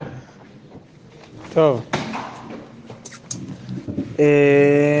טוב.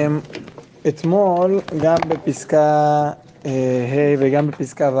 אתמול, גם בפסקה ה' וגם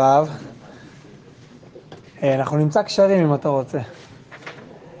בפסקה ו', אנחנו נמצא קשרים אם אתה רוצה.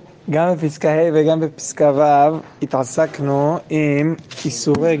 גם בפסקה ה' וגם בפסקה ו' התעסקנו עם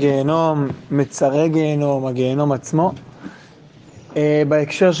איסורי גיהנום, מצרי גיהנום, הגיהנום עצמו,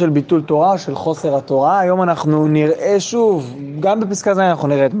 בהקשר של ביטול תורה, של חוסר התורה. היום אנחנו נראה שוב, גם בפסקה ז' אנחנו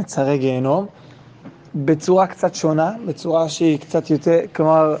נראה את מצרי גיהנום, בצורה קצת שונה, בצורה שהיא קצת יותר,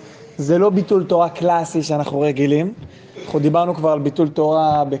 כלומר, זה לא ביטול תורה קלאסי שאנחנו רגילים. אנחנו דיברנו כבר על ביטול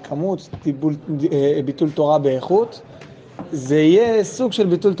תורה בכמות, ביטול תורה באיכות. זה יהיה סוג של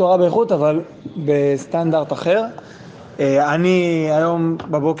ביטול תורה באיכות, אבל בסטנדרט אחר. אני היום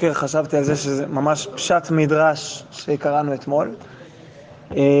בבוקר חשבתי על זה שזה ממש פשט מדרש שקראנו אתמול.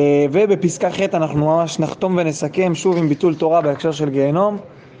 ובפסקה ח' אנחנו ממש נחתום ונסכם שוב עם ביטול תורה בהקשר של גיהנום.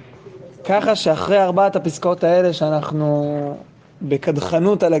 ככה שאחרי ארבעת הפסקאות האלה שאנחנו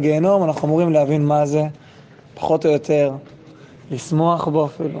בקדחנות על הגיהנום, אנחנו אמורים להבין מה זה, פחות או יותר, לשמוח בו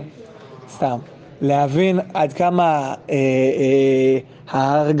אפילו, סתם. להבין עד כמה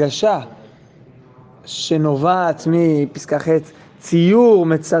ההרגשה שנובעת מפסקה ח' ציור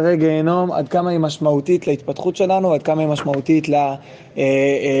מצרי גיהנום, עד כמה היא משמעותית להתפתחות שלנו, עד כמה היא משמעותית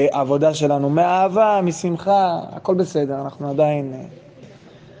לעבודה שלנו. מאהבה, משמחה, הכל בסדר, אנחנו עדיין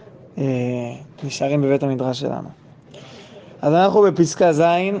נשארים בבית המדרש שלנו. אז אנחנו בפסקה ז'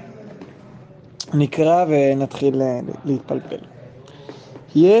 נקרא ונתחיל להתפלפל.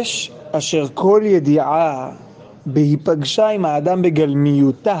 יש אשר כל ידיעה בהיפגשה עם האדם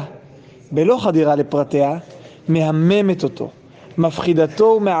בגלמיותה, בלא חדירה לפרטיה, מהממת אותו,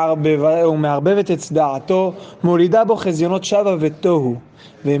 מפחידתו ומערבבת את דעתו, מולידה בו חזיונות שווה ותוהו,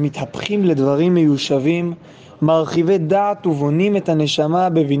 והם מתהפכים לדברים מיושבים, מרחיבי דעת ובונים את הנשמה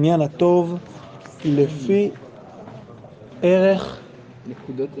בבניין הטוב, לפי ערך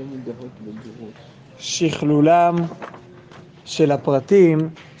נקודות המודעות בגרות. שכלולם של הפרטים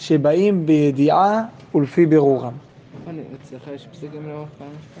שבאים בידיעה ולפי ברורם. אצלך יש פסק גם לאורך פעם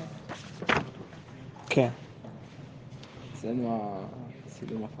משפט? כן. אצלנו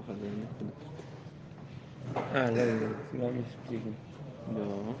הסידום הפך הזה נקודות. לא מספיקים. לא,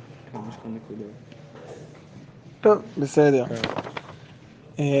 כמה יש לך נקודות. טוב, בסדר.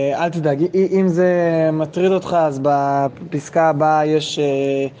 אל תדאג, אם זה מטריד אותך, אז בפסקה הבאה יש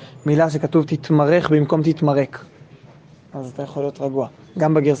מילה שכתוב תתמרך במקום תתמרק. אז אתה יכול להיות רגוע.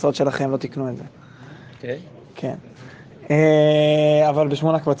 גם בגרסאות שלכם לא תקנו את זה. כן? כן. אבל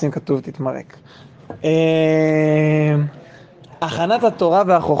בשמונה קבצים כתוב תתמרק. הכנת התורה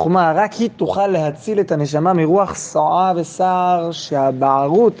והחוכמה, רק היא תוכל להציל את הנשמה מרוח סועה וסער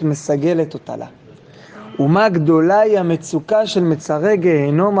שהבערות מסגלת אותה לה. ומה גדולה היא המצוקה של מצרי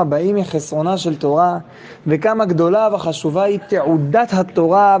גיהנום הבאים מחסרונה של תורה, וכמה גדולה וחשובה היא תעודת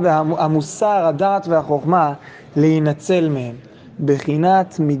התורה והמוסר, הדעת והחוכמה להינצל מהם,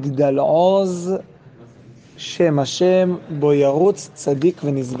 בחינת מגדל עוז שם השם בו ירוץ צדיק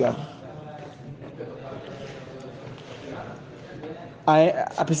ונשגב.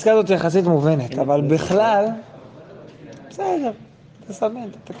 הפסקה הזאת יחסית מובנת, אבל בכלל, בסדר, תסמן,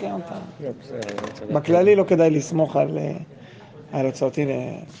 תתקן אותה. בכללי לא כדאי לסמוך על הוצאותי.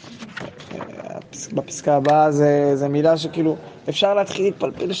 בפסקה הבאה זה מילה שכאילו אפשר להתחיל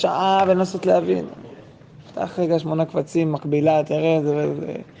להתפלפל שעה ולנסות להבין. פתח רגע 8 קבצים, מקבילה, תראה, זה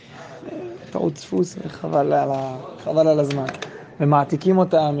טעות דפוס, חבל על הזמן. ומעתיקים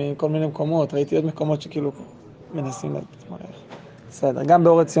אותה מכל מיני מקומות, ראיתי עוד מקומות שכאילו מנסים להתמרק. בסדר, גם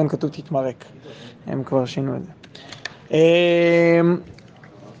באורות ציון כתוב תתמרק, הם כבר שינו את זה.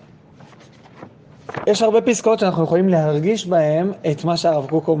 יש הרבה פסקאות שאנחנו יכולים להרגיש בהן את מה שהרב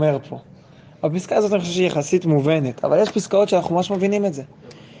קוק אומר פה. הפסקה הזאת אני חושב שהיא יחסית מובנת, אבל יש פסקאות שאנחנו ממש מבינים את זה.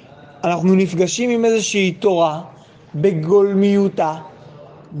 אנחנו נפגשים עם איזושהי תורה בגולמיותה.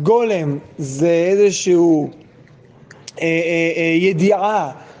 גולם זה איזשהו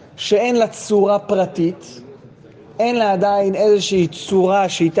ידיעה שאין לה צורה פרטית, אין לה עדיין איזושהי צורה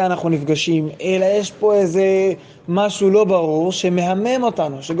שאיתה אנחנו נפגשים, אלא יש פה איזה משהו לא ברור שמהמם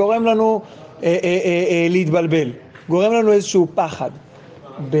אותנו, שגורם לנו להתבלבל, גורם לנו איזשהו פחד.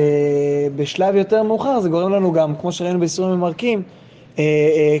 בשלב יותר מאוחר זה גורם לנו גם, כמו שראינו באיסורים ממרקים,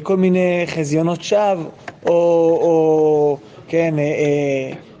 כל מיני חזיונות שווא, או כן,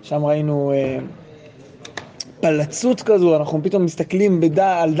 שם ראינו פלצות כזו, אנחנו פתאום מסתכלים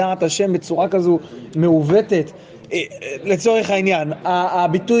על דעת השם בצורה כזו מעוותת. לצורך העניין,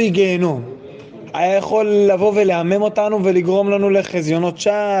 הביטוי גיהנום היה יכול לבוא ולהמם אותנו ולגרום לנו לחזיונות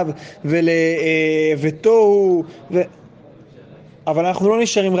שווא ותוהו, אבל אנחנו לא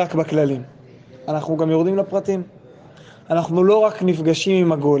נשארים רק בכללים. אנחנו גם יורדים לפרטים. אנחנו לא רק נפגשים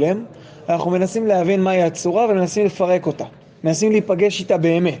עם הגולם, אנחנו מנסים להבין מהי הצורה ומנסים לפרק אותה. מנסים להיפגש איתה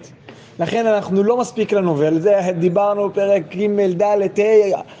באמת. לכן אנחנו לא מספיק לנו, ועל זה דיברנו פרק ג' ד'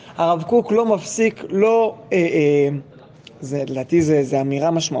 ה', הרב קוק לא מפסיק, לדעתי זה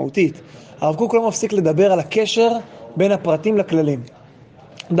אמירה משמעותית. הרב קוק לא מפסיק לדבר על הקשר בין הפרטים לכללים.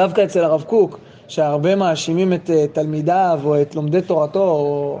 דווקא אצל הרב קוק, שהרבה מאשימים את תלמידיו או את לומדי תורתו,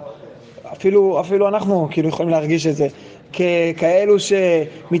 או אפילו אנחנו כאילו יכולים להרגיש את זה, כאלו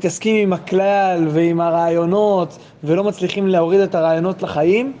שמתעסקים עם הכלל ועם הרעיונות ולא מצליחים להוריד את הרעיונות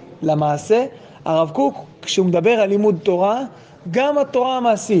לחיים, למעשה. הרב קוק, כשהוא מדבר על לימוד תורה, גם התורה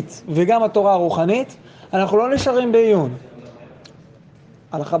המעשית וגם התורה הרוחנית, אנחנו לא נשארים בעיון.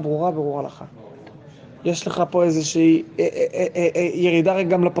 הלכה ברורה, ברור הלכה. יש לך פה איזושהי ירידה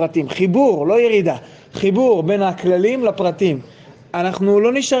גם לפרטים. חיבור, לא ירידה. חיבור בין הכללים לפרטים. אנחנו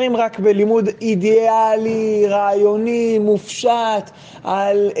לא נשארים רק בלימוד אידיאלי, רעיוני, מופשט,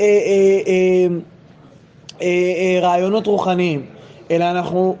 על רעיונות רוחניים, אלא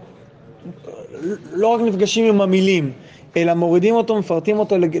אנחנו לא רק נפגשים עם המילים, אלא מורידים אותו, מפרטים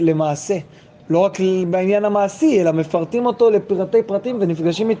אותו למעשה. לא רק בעניין המעשי, אלא מפרטים אותו לפרטי פרטים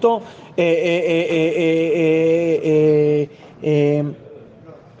ונפגשים איתו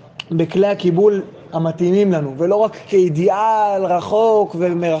בכלי הקיבול המתאימים לנו, ולא רק כאידיאל רחוק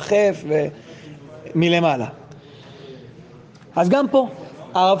ומרחף מלמעלה. אז גם פה,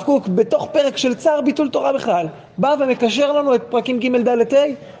 הרב קוק בתוך פרק של צער ביטול תורה בכלל, בא ומקשר לנו את פרקים ג' ד' ה'.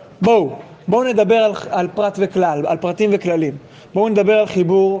 בואו נדבר על פרט וכלל, על פרטים וכללים. בואו נדבר על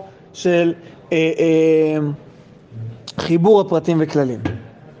חיבור של חיבור הפרטים וכללים.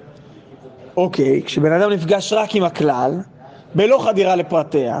 אוקיי, כשבן אדם נפגש רק עם הכלל, בלא חדירה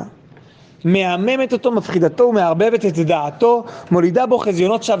לפרטיה, מהממת אותו, מפחידתו ומערבבת את דעתו, מולידה בו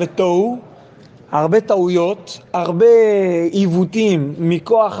חזיונות שבתו, הרבה טעויות, הרבה עיוותים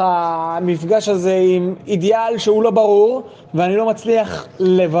מכוח המפגש הזה עם אידיאל שהוא לא ברור, ואני לא מצליח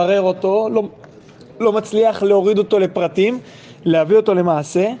לברר אותו, לא מצליח להוריד אותו לפרטים, להביא אותו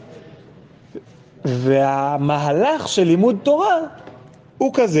למעשה. והמהלך של לימוד תורה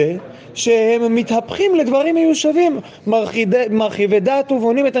הוא כזה שהם מתהפכים לדברים מיושבים, מרחיבי דעת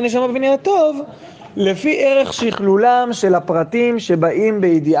ובונים את הנשמה בבניין הטוב, לפי ערך שכלולם של הפרטים שבאים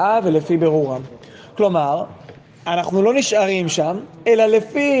בידיעה ולפי ברורם. כלומר, אנחנו לא נשארים שם, אלא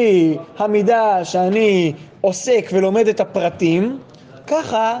לפי המידה שאני עוסק ולומד את הפרטים,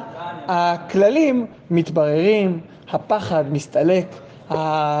 ככה הכללים מתבררים, הפחד מסתלק,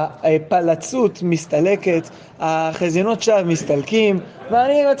 הפלצות מסתלקת, החזיונות שווא מסתלקים,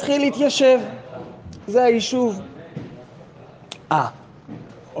 ואני מתחיל להתיישב. זה היישוב.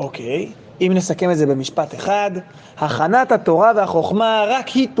 אוקיי. אם נסכם את זה במשפט אחד, הכנת התורה והחוכמה רק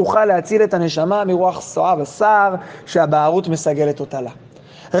היא תוכל להציל את הנשמה מרוח סועה בשר שהבערות מסגלת אותה לה.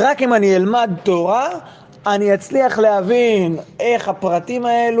 רק אם אני אלמד תורה, אני אצליח להבין איך הפרטים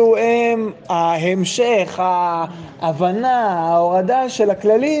האלו הם ההמשך, ההבנה, ההורדה של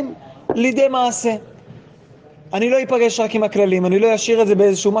הכללים לידי מעשה. אני לא אפגש רק עם הכללים, אני לא אשאיר את זה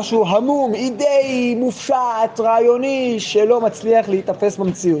באיזשהו משהו המום, אידאי, מופשט, רעיוני, שלא מצליח להתאפס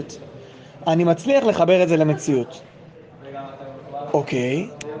במציאות. אני מצליח לחבר את זה למציאות. אוקיי,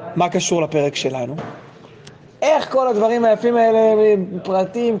 מה קשור לפרק שלנו? איך כל הדברים היפים האלה,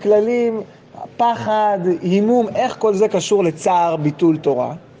 פרטים, כללים, פחד, הימום, איך כל זה קשור לצער ביטול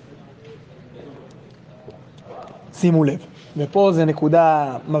תורה? שימו לב, ופה זה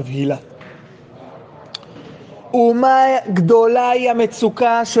נקודה מבהילה. ומה גדולה היא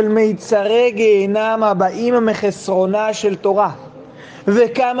המצוקה של מיצרי גיהנם הבאים מחסרונה של תורה,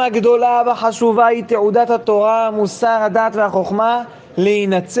 וכמה גדולה וחשובה היא תעודת התורה, מוסר הדעת והחוכמה,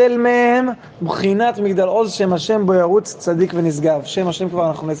 להינצל מהם בחינת מגדל עוז שם השם בו ירוץ צדיק ונשגב. שם השם כבר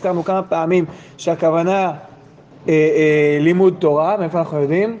אנחנו נזכרנו כמה פעמים שהכוונה לימוד תורה. מאיפה אנחנו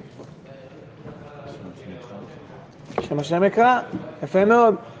יודעים? שם השם יקרא, יפה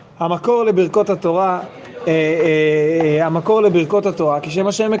מאוד. המקור לברכות התורה, המקור לברכות התורה, כי שם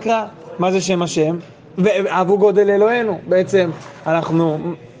השם יקרא. מה זה שם השם? ואהבו גודל אלוהינו. בעצם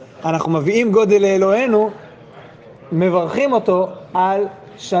אנחנו מביאים גודל לאלוהינו, מברכים אותו על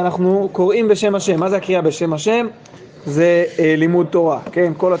שאנחנו קוראים בשם השם. מה זה הקריאה בשם השם? זה לימוד תורה,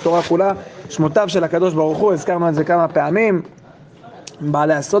 כן? כל התורה כולה, שמותיו של הקדוש ברוך הוא, הזכרנו את זה כמה פעמים,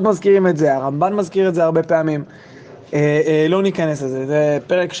 בעלי הסוד מזכירים את זה, הרמב"ן מזכיר את זה הרבה פעמים, לא ניכנס לזה, זה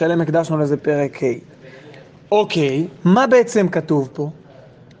פרק שלם, הקדשנו לזה פרק ה'. אוקיי, מה בעצם כתוב פה?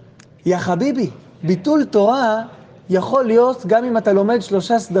 יא חביבי, ביטול תורה יכול להיות גם אם אתה לומד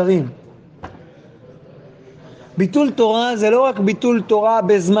 3 סדרים. ביטול תורה זה לא רק ביטול תורה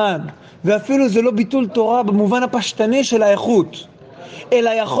בזמן, ואפילו זה לא ביטול תורה במובן הפשטני של האיכות, אלא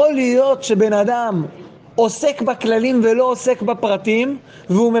יכול להיות שבן אדם עוסק בכללים ולא עוסק בפרטים,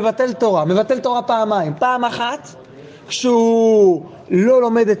 והוא מבטל תורה. מבטל תורה פעמיים. פעם אחת, כשהוא לא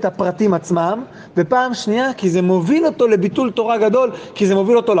לומד את הפרטים עצמם, ופעם שנייה, כי זה מוביל אותו לביטול תורה גדול, כי זה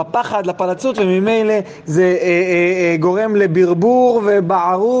מוביל אותו לפחד, לפלצות, וממילא זה גורם לברבור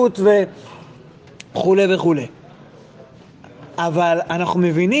ובערות וכו' וכו'. אבל אנחנו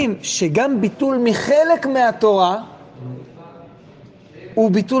מבינים שגם ביטול מחלק מהתורה,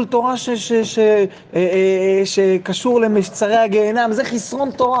 הוא ביטול תורה שקשור למצרי הגיהנם, זה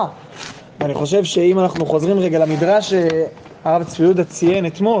חסרון תורה. ואני חושב שאם אנחנו חוזרים רגע למדרש הרב צבי יהודה ציין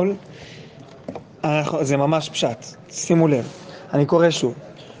אתמול, זה ממש פשט, שימו לב, אני קורא שוב.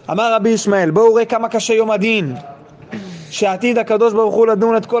 אמר רבי ישמעאל, בואו ראה כמה קשה יום הדין, שעתיד הקדוש ברוך הוא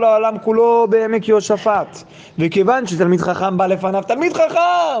לדון את כל העולם כולו בעמק יהושפט, וכיוון שתלמיד חכם בא לפניו, תלמיד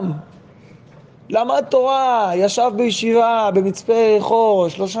חכם! למד תורה, ישב בישיבה, במצפה יריחו,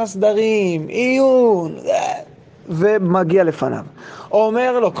 3 סדרים, עיון, ומגיע לפניו.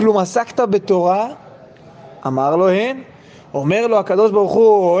 אומר לו, כלום עסקת בתורה? אמר לו, הן. אומר לו, הקדוש ברוך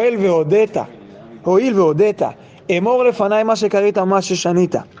הוא, הואיל והודית, אמור לפניי מה שקראת ומה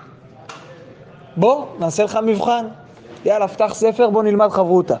ששנית. בוא, נעשה לך מבחן. יאללה, פתח ספר, בוא נלמד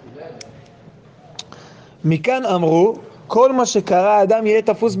חברותה. מכאן אמרו, כל מה שקרא האדם יהיה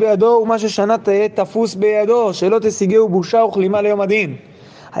תפוס בידו, ומה ששנת יהיה תפוס בידו, שלא תשיגהו בושה וכלימה ליום הדין.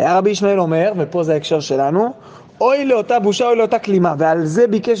 היה רבי ישמעאל אומר, ופה זה ההקשר שלנו, אוי לאותה בושה, אוי לאותה כלימה. ועל זה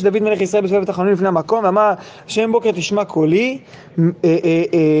ביקש דוד מלך ישראל בסבב תחנונים לפני המקום, ואמר, שם בוקר תשמע קולי,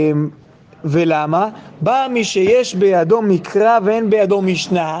 ולמה? בא מי שיש בידו מקרא ואין בידו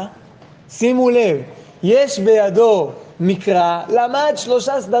משנה, שימו לב, יש בידו מקרא, למד 3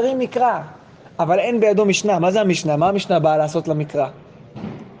 סדרים מקרא, אבל אין בידו משנה. מה זה המשנה? מה המשנה באה לעשות למקרא?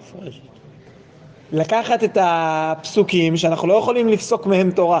 לקחת את הפסוקים שאנחנו לא יכולים לפסוק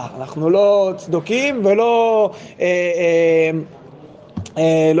מהם תורה. אנחנו לא צדוקים ולא,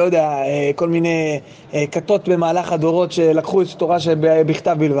 לא יודע, כל מיני כתות במהלך הדורות שלקחו את תורה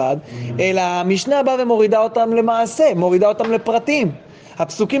שבכתב בלבד, אלא המשנה באה ומורידה אותם למעשה, מורידה אותם לפרטים.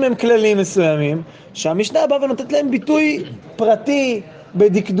 הפסוקים הם כללים מסוימים, שהמשנה באה ונותנת להם ביטוי פרטי,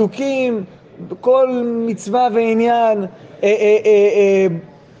 בדקדוקים, בכל מצווה ועניין.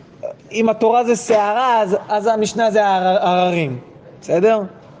 אם התורה זה שערה, אז המשנה זה הררים, בסדר?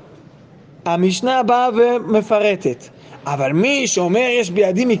 המשנה באה ומפרטת. אבל מי שאומר יש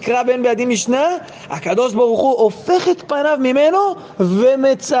בידי מקרא ואין בידי משנה, הקדוש ברוך הוא הופך את פניו ממנו,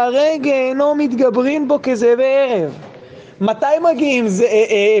 ומצרי גיהנום מתגברים בו כזאבי ערב. מתי מגיעים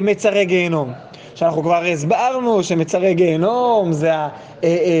מצרי גיהנום? שאנחנו כבר הסברנו שמצרי גיהנום זה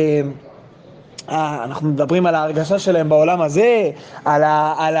אנחנו מדברים על ההרגשה שלהם בעולם הזה,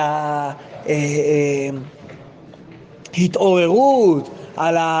 על ההתעוררות,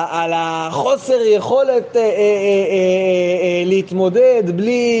 על החוסר יכולת להתמודד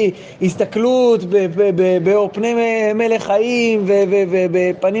בלי הסתכלות באור פני מלך חיים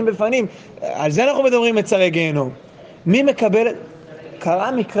ובפנים בפנים. על זה אנחנו מדברים מצרי גיהנום. מי מקבל?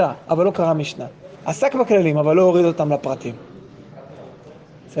 קרא מקרא, אבל לא קרא משנה. עסק בכללים, אבל לא הוריד אותם לפרטים.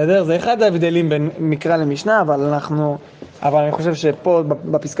 בסדר? זה אחד ההבדלים בין מקרא למשנה, אבל אני חושב שפה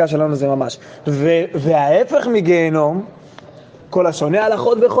בפסקה שלנו זה ממש. וההפך מגיהנום, כל השונה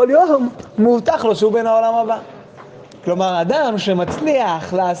הלכות בכל יום, מובטח לו שהוא בן העולם הבא. כלומר, אדם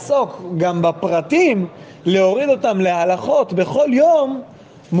שמצליח לעסוק גם בפרטים, להוריד אותם להלכות בכל יום,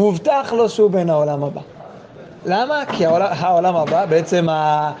 מובטח לו שהוא בן העולם הבא. למה? כי העולם הבא, בעצם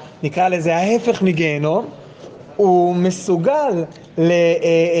נקרא לזה ההפך מגיהנום, הוא מסוגל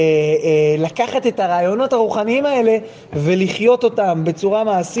לקחת את הרעיונות הרוחניים האלה ולחיות אותם בצורה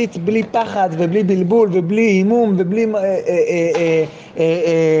מעשית, בלי פחד ובלי בלבול ובלי הימום ובלי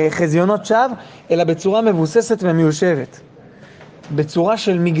חזיונות שווא, אלא בצורה מבוססת ומיושבת, בצורה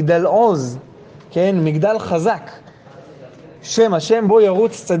של מגדל עוז, כן? מגדל חזק. שם השם בו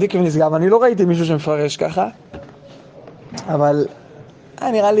ירוץ צדיק ונשגב. אני לא ראיתי מישהו שמפרש ככה, אבל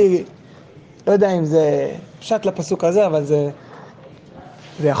נראה לי, לא יודע אם זה פשט לפסוק הזה, אבל זה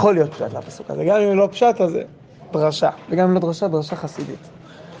יכול להיות פשט לפסוק הזה. גם אם לא פשט, אז זה דרשה. וגם אם לא דרשה, דרשה חסידית.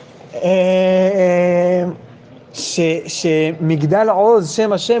 שמגדל עוז,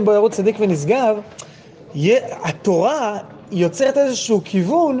 שם השם בו ירוץ צדיק ונשגב, התורה יוצרת איזשהו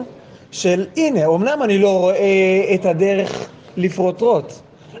כיוון של, הנה, אמנם אני לא רואה את הדרך לפרוטרוט,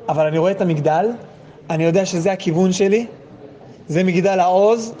 אבל אני רואה את המגדל, אני יודע שזה הכיוון שלי, זה מגדל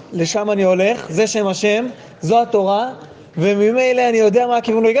העוז, לשם אני הולך, זה שם השם, זו התורה, וממילא אני יודע מה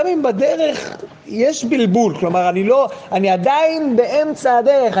הכיוון, וגם אם בדרך יש בלבול, כלומר אני עדיין באמצע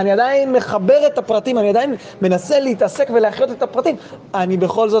הדרך, אני עדיין מחבר את הפרטים, אני עדיין מנסה להתעסק ולהחיות את הפרטים, אני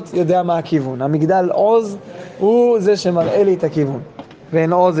בכל זאת יודע מה הכיוון. המגדל עוז הוא זה שמראה לי את הכיוון,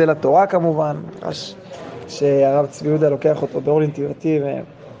 ואין עוז אל התורה כמובן, שהרב צבי יהודה לוקח אותו באור אינטואיטיבי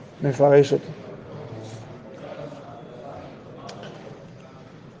ומפרש אותו.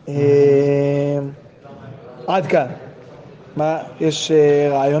 עד כאן. מה, יש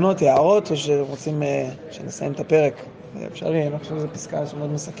רעיונות, הערות, או שרוצים שנסיים את הפרק? אפשר לי, אני לא חושב שזו פסקה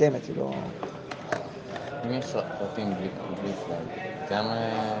שמאוד מסכמת, היא לא... אם יש פרטים בלי פלאג, גם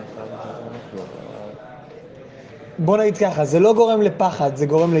בוא נגיד ככה, זה לא גורם לפחד, זה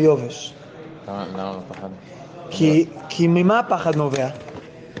גורם ליובש. למה לא פחד? כי ממה הפחד נובע?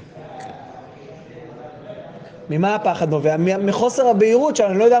 ממה הפחד נובע? מחוסר הבהירות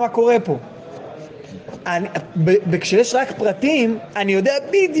שאני לא יודע מה קורה פה. כשיש רק פרטים, אני יודע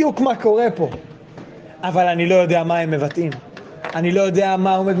בדיוק מה קורה פה. אבל אני לא יודע מה הם מבטאים. אני לא יודע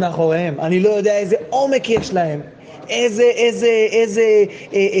מה עומד מאחוריהם. אני לא יודע איזה עומק יש להם.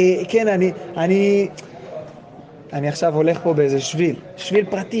 כן, אני עכשיו הולך פה באיזה שביל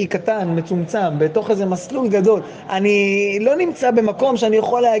פרטי, קטן, מצומצם, בתוך איזה מסלול גדול. אני לא נמצא במקום שאני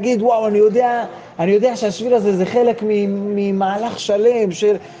יכול להגיד, וואו, אני יודע שהשביל הזה זה חלק ממהלך שלם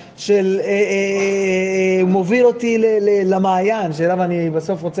של מוביל אותי למעיין, שאליו אני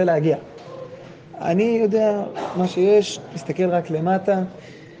בסוף רוצה להגיע. אני יודע מה שיש, מסתכל רק למטה,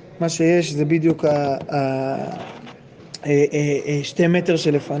 מה שיש זה בדיוק 2 מטר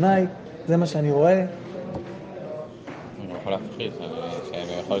שלפניי, זה מה שאני רואה. אני יכול להפחיד,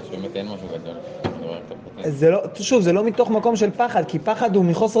 שיכול להיות שבאמת אין משהו גדול. שוב, זה לא מתוך מקום של פחד, כי פחד הוא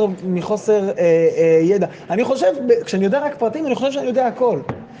מחוסר ידע. אני חושב, כשאני יודע רק פרטים, אני חושב שאני יודע הכל.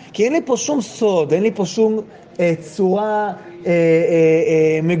 כי אין לי פה שום סוד, אין לי פה שום צורה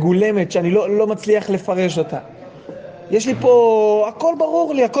מגולמת שאני לא מצליח לפרש אותה. יש לי פה, הכל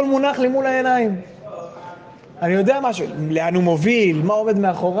ברור לי, הכל מונח לי מול העיניים. אני יודע משהו, לאן הוא מוביל, מה עומד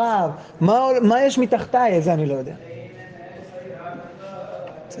מאחוריו, מה יש מתחתיי, זה אני לא יודע.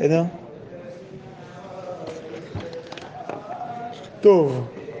 בסדר? טוב,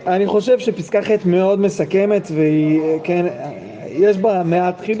 אני חושב שפסקה ח' מאוד מסכמת, וכן, יש בה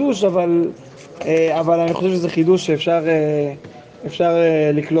מעט חידוש, אבל אני חושב שזה חידוש שאפשר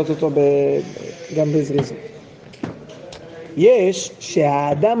לקלוט אותו גם בזריזות. יש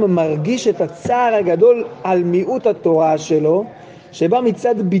שהאדם מרגיש את הצער הגדול על מיעוט התורה שלו, שבא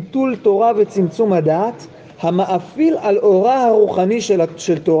מצד ביטול תורה וצמצום הדעת, המאפיל על אורה הרוחני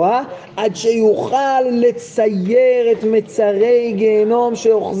של תורה, עד שיוכל לצייר את מצרי גיהנום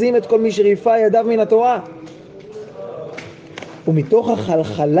שאוחזים את כל מי שריפה ידיו מן התורה. ומתוך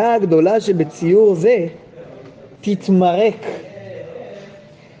החלחלה הגדולה שבציור זה, תתמרק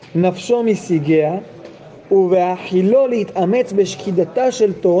נפשו משיגיה, ובהחילו להתאמץ בשקידתה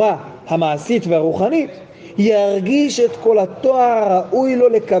של תורה המעשית והרוחנית, ירגיש את כל התואר הראוי לו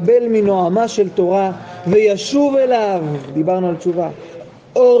לקבל מנועמה של תורה, וישוב אליו, דיברנו על תשובה,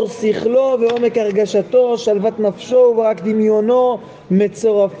 אור שכלו ועומק הרגשתו, שלוות נפשו וברק דמיונו,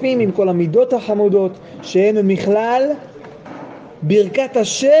 מצורפים עם כל המידות החמודות, שהן מכלל ברכת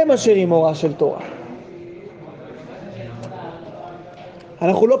השם אשר עם אורה של תורה.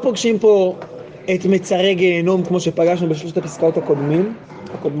 אנחנו לא פוגשים פה את מצרי גיהנום כמו שפגשנו בשלושת הפסקאות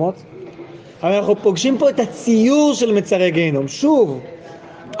הקודמות, אבל אנחנו פוגשים פה את הציור של מצרי גיהנום. שוב,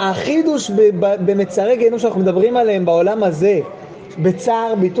 החידוש במצרי גיהנום שאנחנו מדברים עליהם בעולם הזה,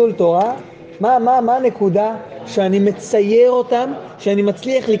 בצער ביטול תורה, מה הנקודה? שאני מצייר אותם, שאני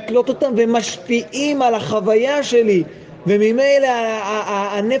מצליח לקלוט אותם ומשפיעים על החוויה שלי, וממילא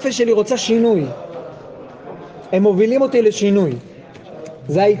הנפש שלי רוצה שינוי. הם מובילים אותי לשינוי.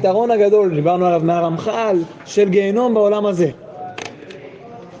 זה היתרון הגדול, דיברנו עליו מהרמח"ל, של גיהנום בעולם הזה.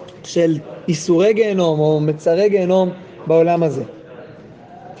 של איסורי גיהנום או מצרי גיהנום בעולם הזה.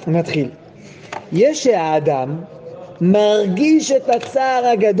 נתחיל. יש שהאדם מרגיש את הצער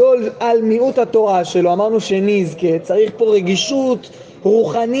הגדול על מיעוט התורה שלו, אמרנו שנזכה, צריך פה רגישות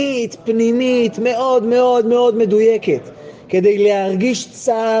רוחנית, פנימית, מאוד מאוד מאוד מדויקת, כדי להרגיש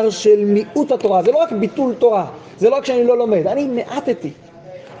צער של מיעוט התורה. זה לא רק ביטול תורה, זה לא רק שאני לא לומד, אני מעטתי.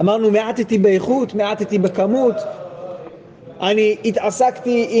 אמרנו מעטתי באיכות, מעטתי בכמות, אני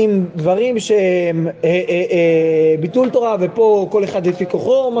התעסקתי עם דברים שהם ביטול תורה, ופה כל אחד לפי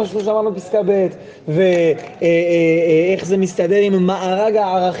כוחו, מה שאמרנו בפסקה ב', ואיך זה מסתדר עם מארג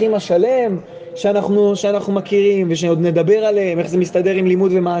הערכים השלם שאנחנו מכירים, ושעוד נדבר עליהם, איך זה מסתדר עם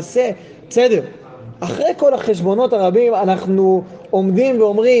לימוד ומעשה. בסדר, אחרי כל החשבונות הרבים אנחנו עומדים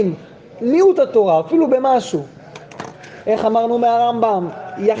ואומרים מיעוט התורה, אפילו במשהו, איך אמרנו מהרמב"ם,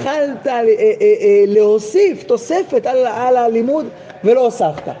 יכלת להוסיף תוספת על הלימוד ולא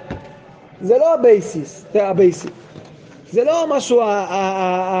הוספת. זה לא הבייסיס, זה הבייסיס. זה לא משהו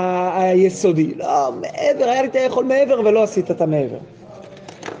היסודי, לא, מעבר, היה לי את היכול מעבר ולא עשית את המעבר.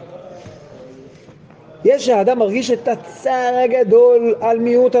 יש שהאדם מרגיש את הצער הגדול על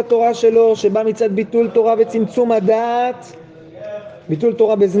מיעוט התורה שלו, שבא מצד ביטול תורה וצמצום הדעת, ביטול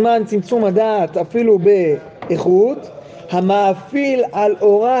תורה בזמן, צמצום הדעת, אפילו באיכות, המאפיל על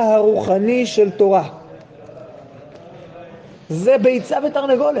אורה הרוחני של תורה. זה ביצה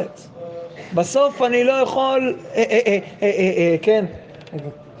ותרנגולת. בסוף אני לא יכול, כן, אני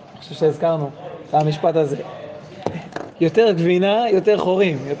חושב שהזכרנו, המשפט הזה. יותר גבינה, יותר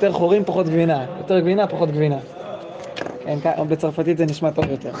חורים. יותר חורים, פחות גבינה. יותר גבינה, פחות גבינה. כן, בצרפתית זה נשמע טוב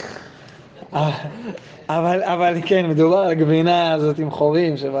יותר. אבל כן, מדובר על הגבינה הזאת עם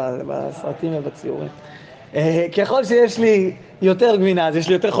חורים שבסרטים ובציורים. ככל שיש לי יותר גבינה, אז יש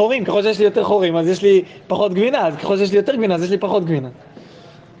לי יותר חורים. ככל שיש לי יותר חורים, אז יש לי פחות גבינה. אז ככל שיש לי יותר גבינה, אז יש לי פחות גבינה.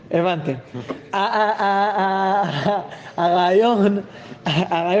 הבנתם.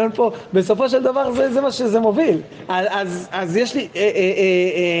 הרעיון פה, בסופו של דבר זה מה שזה מוביל. אז יש לי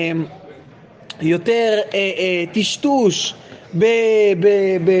יותר טשטוש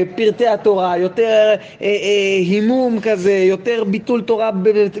בפרטי התורה, יותר הימום כזה, יותר ביטול תורה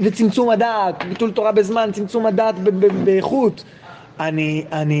וצמצום הדעת, ביטול תורה בזמן, צמצום הדעת באיכות.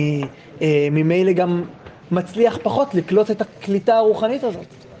 אני ממילא גם מצליח פחות לקלוט את הקליטה הרוחנית הזאת.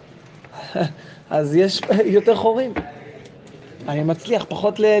 אז יש יותר חורים. אני מצליח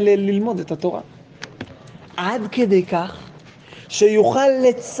פחות ללמוד את התורה. עד כדי כך שיוכל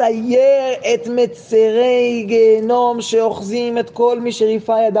לצייר את מצרי גיהנום שאוחזים את כל מי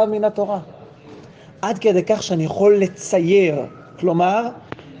שריפה ידיו מן התורה. עד כדי כך שאני יכול לצייר, כלומר,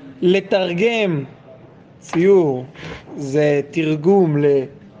 לתרגם, ציור, זה תרגום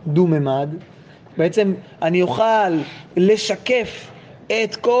לדו-ממד. בעצם אני אוכל לשקף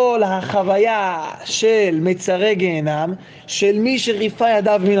את כל החוויה של מצרי גיהנם, של מי שריפה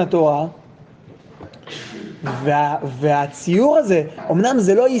ידיו מן התורה, והציור הזה, אמנם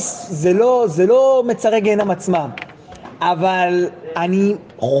זה לא מצרי גיהנם עצמם, אבל אני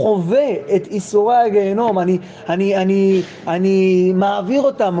חווה את איסורי הגיהנום, אני מעביר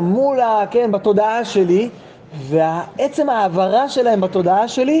אותם מול, כן, בתודעה שלי, והעצם העברה שלהם בתודעה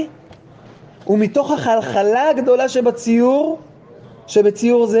שלי, ומתוך החלחלה הגדולה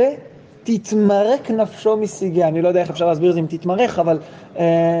שבציור זה, תתמרק נפשו מסיגיה. אני לא יודע איך אפשר להסביר את זה אם תתמרק, אבל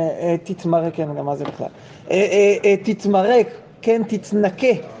תתמרק, כן, גם מה זה בכלל. תתמרק, כן, תתנקה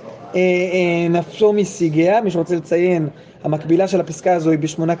נפשו מסיגיה. מי שרוצה לציין, המקבילה של הפסקה הזו היא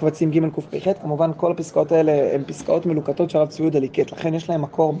בשמונה קבצים ג' קפ"ח. כמובן כל הפסקאות האלה הן פסקאות מלוקטות של הרב צבי יהודה ליקט, לכן יש להם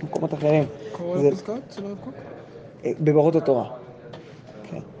מקור במקומות אחרים. קורא הפסקאות של הרב קוק? באורות התורה.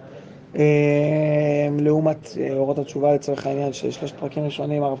 לעומת אורות התשובה לצורך העניין ששלושת פרקים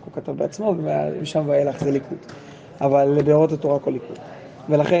ראשונים הרב קוק כתב בעצמו, ומשם ואילך זה ליקוד, אבל באורות התורה כל ליקוד,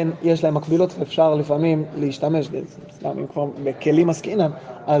 ולכן יש להם מקבילות ואפשר לפעמים להשתמש בזה. אם כבר בכלים עסקינן,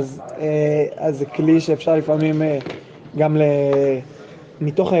 אז זה כלי שאפשר לפעמים גם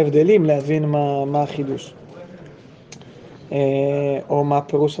מתוך ההבדלים להבין מה החידוש או מה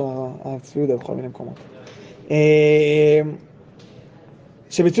הפירוש הצבי יהודה בכל מיני מקומות.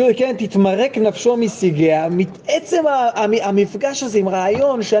 שבציור כן תתמרק נפשו מסיגיה. מעצם המפגש הזה עם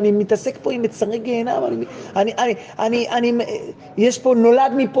רעיון שאני מתעסק פה עם מצרי גיהנם, יש פה,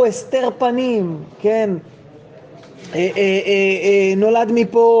 נולד מפה הסתר פנים, כן, נולד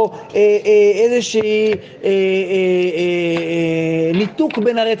מפה איזושהי ניתוק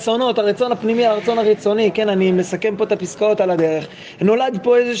בין הרצונות, הרצון הפנימי הרצון הרצוני, כן, אני מסכם פה את הפסקאות על הדרך. נולד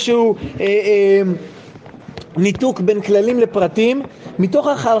פה איזשהו ניתוק בין כללים לפרטים. מתוך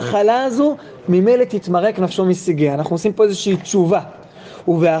החלחלה הזו ממילא תתמרק נפשו מסיגיה. אנחנו עושים פה איזושהי תשובה,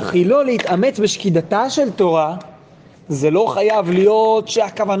 ובהחילו להתאמץ בשקידתה של תורה. זה לא חייב להיות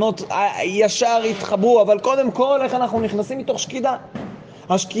שהכוונות ישר יתחברו, אבל קודם כל איך אנחנו נכנסים מתוך שקידה.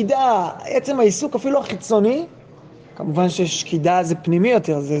 השקידה, עצם העיסוק אפילו החיצוני, כמובן ששקידה זה פנימי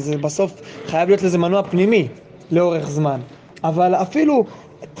יותר, זה בסוף חייב להיות לזה מנוע פנימי לאורך זמן, אבל אפילו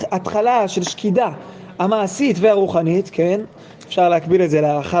התחלה של שקידה המעשית והרוחנית, כן, אפשר להקביל את זה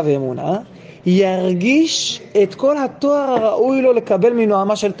להערכה ואמונה, ירגיש את כל התואר הראוי לו לקבל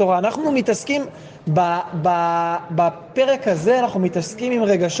מנועמה של תורה. אנחנו מתעסקים בפרק הזה, אנחנו מתעסקים עם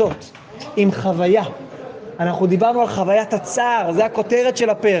רגשות, עם חוויה. אנחנו דיברנו על חוויית הצער, זה הכותרת של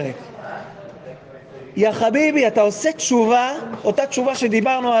הפרק. יא חביבי, אתה עושה תשובה, אותה תשובה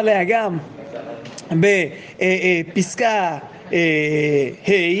שדיברנו עליה גם בפסקה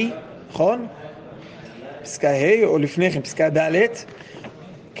ה', נכון? פסקה ה' או לפני כן, פסקה ד',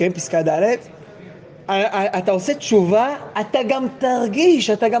 כן, פסקה ד', אתה עושה תשובה, אתה גם תרגיש,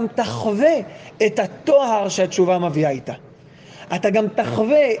 אתה גם תחווה את התואר שהתשובה מביאה איתה. אתה גם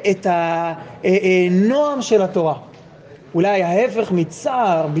תחווה את הנועם של התורה. אולי ההפך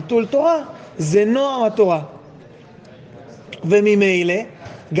מצער, ביטול תורה, זה נועם התורה. וממילא,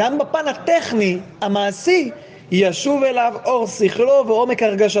 גם בפן הטכני, המעשי, ישוב אליו אור שכלו ועומק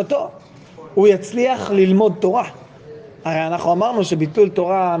הרגשתו. הוא יצליח ללמוד תורה. הרי אנחנו אמרנו שביטול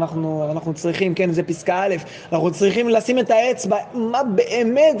תורה אנחנו צריכים, כן, זה פסקה א', אנחנו צריכים לשים את האצבע, מה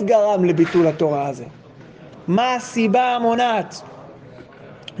באמת גרם לביטול התורה הזה? מה הסיבה המונעת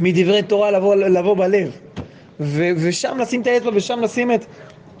מדברי תורה לבוא בלב? ושם לשים את האצבע,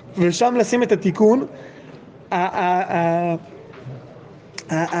 ושם לשים את התיקון.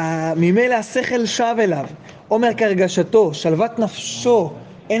 ממילא השכל שב אליו, עומק הרגשתו, שלוות נפשו,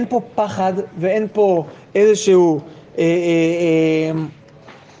 אין פה פחד ואין פה איזשהו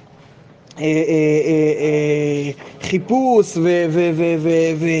חיפוש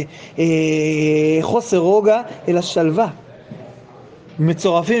וחוסר רוגע, אלא שלווה.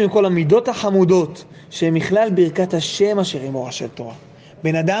 מצורפים עם כל המידות החמודות שהם מכלל ברכת השם אשר עם אורה של תורה.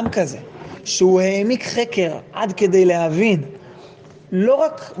 בן אדם כזה שהוא העמיק חקר עד כדי להבין לא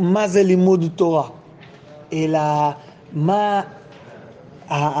רק מה זה לימוד תורה, אלא מה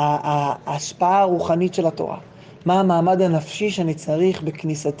ההשפעה הרוחנית של התורה, מה המעמד הנפשי שאני צריך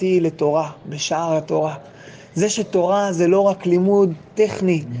בכניסתי לתורה, בשער התורה. זה שתורה זה לא רק לימוד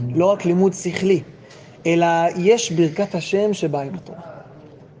טכני, לא רק לימוד שכלי, אלא יש ברכת השם שבאה עם התורה.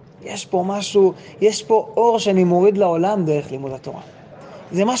 יש פה משהו, יש פה אור שאני מוריד לעולם דרך לימוד התורה.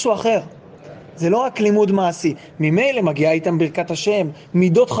 זה משהו אחר. זה לא רק לימוד מעשי. ממילא מגיעה איתם ברכת השם,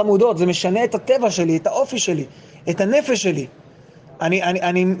 מידות חמודות, זה משנה את הטבע שלי, את האופי שלי, את הנפש שלי.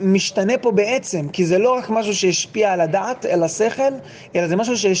 אני משתנה פה בעצם, כי זה לא רק משהו שהשפיע על הדעת, על השכל, אלא זה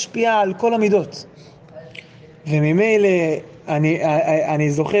משהו שהשפיע על כל המידות. וממילא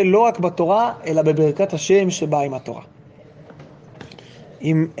אני זוכה לא רק בתורה, אלא בברכת השם שבאה עם התורה.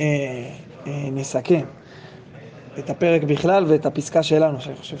 אם נסכם את הפרק בכלל ואת הפסקה שלנו,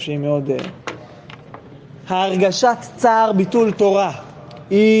 שאני חושב שהיא מאוד... ההרגשת צער ביטול תורה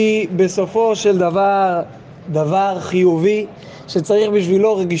היא בסופו של דבר חיובי, שצריך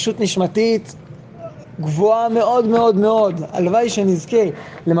בשבילו רגישות נשמתית גבוהה מאוד מאוד מאוד. הלוואי שנזכה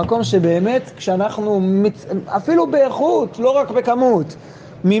למקום שבאמת כשאנחנו אפילו באיכות, לא רק בכמות,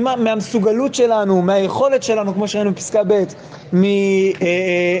 מהמסוגלות שלנו, מהיכולת שלנו, כמו שראינו בפסקה ב',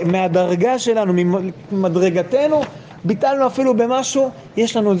 מהדרגה שלנו, ממדרגתנו, ביטלנו אפילו במשהו,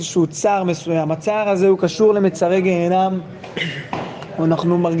 יש לנו איזשהו צער מסוים. הצער הזה הוא קשור למצרי גיהנם.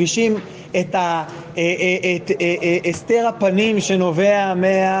 אנחנו מרגישים את הסתר הפנים שנובע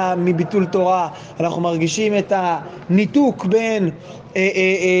מביטול תורה. אנחנו מרגישים את הניתוק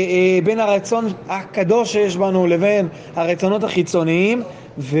בין הרצון הקדוש שיש בנו לבין הרצונות החיצוניים,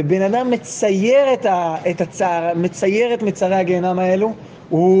 ובן אדם מצייר את הצער, מצייר את מצרי הגיהנם האלו,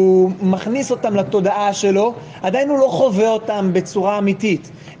 הוא מכניס אותם לתודעה שלו, עדיין הוא לא חווה אותם בצורה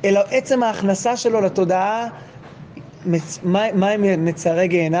אמיתית, אלא עצם ההכנסה שלו לתודעה, מה הם מצרי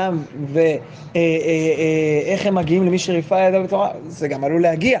גיהנם ואיך הם מגיעים למי שריפה ידיו בתורה, זה גם עלול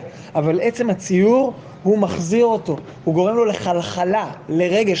להגיע, אבל עצם הציור הוא מחזיר אותו, הוא גורם לו לחלחלה,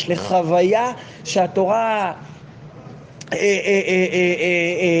 לרגש, לחוויה שהתורה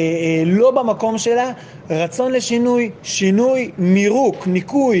לא במקום שלה, רצון לשינוי, שינוי, מירוק,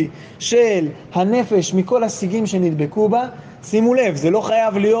 ניקוי של הנפש מכל השיגים שנדבקו בה. שימו לב, זה לא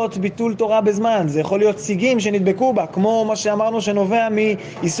חייב להיות ביטול תורה בזמן, זה יכול להיות שיגים שנדבקו בה, כמו מה שאמרנו שנובע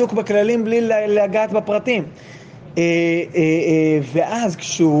מעיסוק בכללים בלי לגעת בפרטים. ואז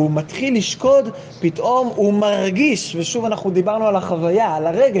כשהוא מתחיל לשקוד, פתאום הוא מרגיש, ושוב אנחנו דיברנו על החוויה, על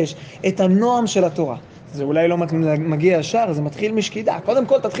הרגש, את הנועם של התורה. זה אולי לא מגיע ישר, זה מתחיל משקידה. קודם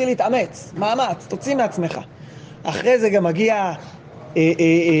כל תתחיל להתאמץ, מאמץ, תוציא מעצמך. אחרי זה גם מגיע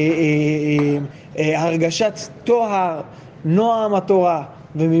הרגשת תואר, נועם התורה,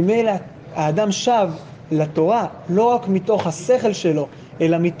 וממילא האדם שב לתורה לא רק מתוך השכל שלו,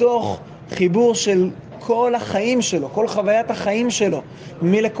 אלא מתוך חיבור של כל החיים שלו, כל חוויית החיים שלו,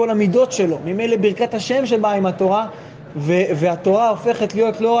 ממילא כל המידות שלו, ממילא ברכת השם שבאה עם התורה, והתורה הופכת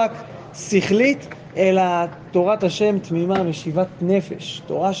להיות לא רק שכלית, אלא תורת השם תמימה, משיבת נפש,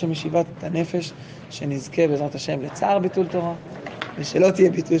 תורה שמשיבת את הנפש, שנזכה בעזרת השם לצער ביטול תורה, ושלא יהיה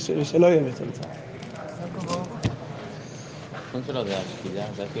ביטול תורה. התחום שלו זה השקידה,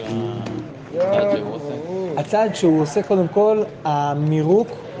 זה כאילו הצעד שהוא עושה. הצעד שהוא עושה קודם כל, המירוק,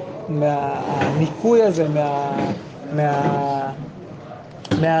 הניקוי הזה,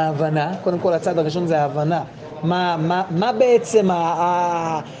 מההבנה. קודם כל הצד הראשון זה ההבנה. מה בעצם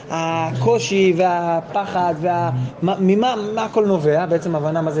הקושי והפחד, ממה הכל נובע? בעצם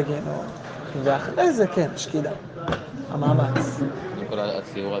הבנה מה זה גיהנום. ואחרי זה כן, שקידה. המאמץ. כל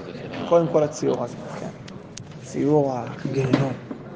הציור הזה של קודם כל הציור הזה, כן. ציור הגיהנום.